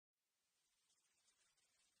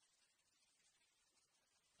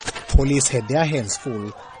Police had their hands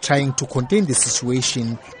full trying to contain the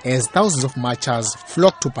situation as thousands of marchers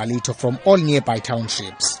flocked to Ballito from all nearby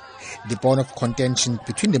townships. The bone of contention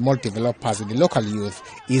between the mall developers and the local youth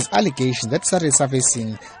is allegations that started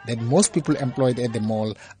surfacing that most people employed at the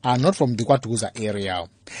mall are not from the KwaDukuza area.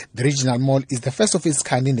 The regional mall is the first of its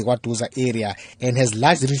kind in the KwaDukuza area and has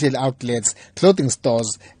large retail outlets, clothing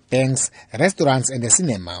stores, banks, restaurants and a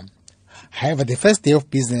cinema. However, the first day of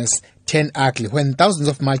business turned ugly when thousands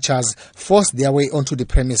of marchers forced their way onto the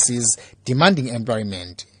premises demanding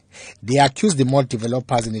employment. They accused the mall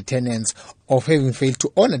developers and the tenants of having failed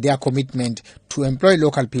to honor their commitment to employ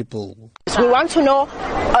local people. We want to know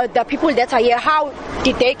the people that are here, how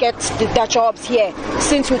did they get the jobs here,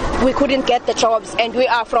 since we couldn't get the jobs and we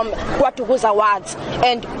are from KwaDukuza wards.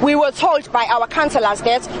 And we were told by our councillors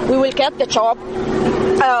that we will get the job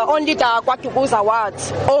only the KwaDukuza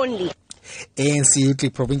wards only. ANC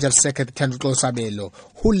Youth Provincial Secretary Sabelo,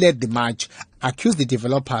 who led the march, accused the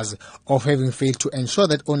developers of having failed to ensure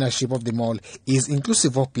that ownership of the mall is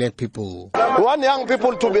inclusive of black people. We want young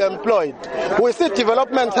people to be employed. We see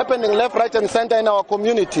developments happening left, right and center in our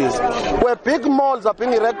communities, where big malls are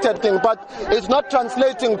being erected, but it's not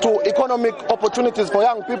translating to economic opportunities for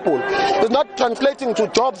young people. It's not translating to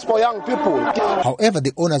jobs for young people. However,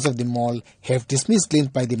 the owners of the mall have dismissed claims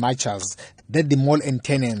by the marchers that the mall and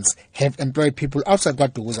tenants have employed people outside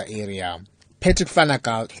KwaDukuza area. Patrick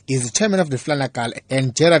Flanagal is the chairman of the Flanagal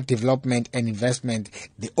and Gerard Development and Investment,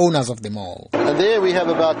 the owners of the mall. And there we have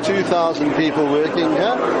about 2,000 people working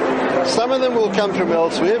here. Some of them will come from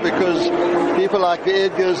elsewhere because people like the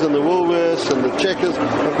Edgars and the Woolworths and the Checkers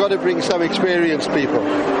have got to bring some experienced people.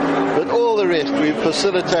 But all the rest we've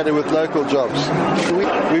facilitated with local jobs.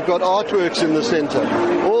 We've got artworks in the centre,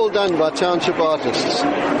 all done by township artists.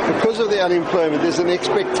 Because of the unemployment, there's an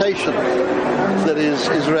expectation that is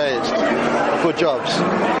raised for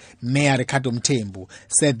jobs. Mayor Ricardo Mthembu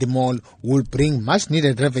said the mall will bring much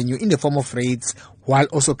needed revenue in the form of rates while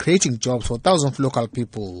also creating jobs for thousands of local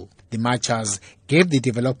people. The marchers gave the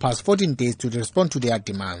developers 14 days to respond to their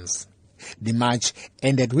demands. The march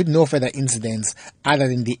ended with no further incidents other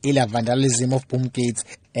than the earlier vandalism of boom gates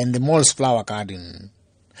and the mall's flower garden.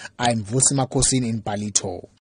 I'm Vusi Makosini in Ballito.